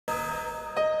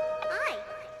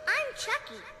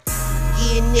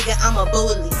Yeah, nigga, I'm a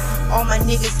bully. All my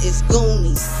niggas is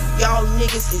goonies. Y'all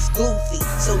niggas is goofy.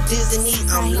 So Disney,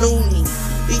 I'm loony.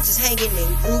 Bitches hanging in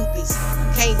groupies.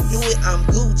 Can't do it, I'm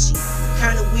Gucci.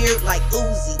 Kinda weird like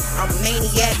Uzi. I'm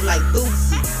maniac like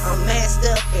Boosie. I'm masked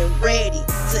up and ready.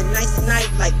 Tonight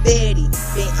like Betty.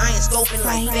 Been iron scoping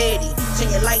like Betty.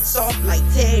 Turn your lights off like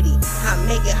Teddy. I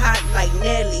make it hot like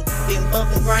Nelly. Been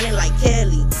bumping, grinding like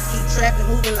Kelly. Keep trapping,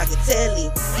 moving like a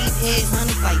telly. Keep head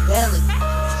hunters like Belly.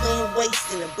 Slim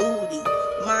waist in the booty.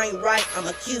 Mind right, I'm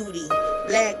a cutie.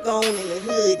 Black on in the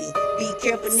hoodie. Be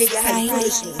careful, nigga, how you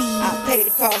push me. I pay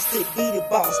the cost to be the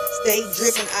boss. Stay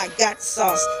drippin', I got the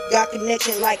sauce. Got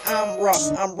connection like I'm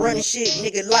Ross. I'm running shit,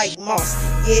 nigga, like Moss.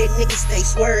 Yeah, niggas stay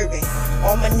swerving.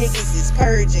 All my niggas is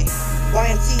purging.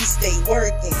 YMT stay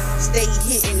working. Stay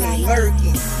hitting and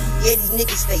murking. Yeah, these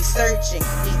niggas stay searching.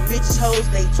 These bitches hoes,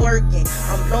 they twerking.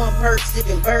 I'm blowing perks,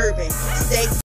 sipping bourbon. Stay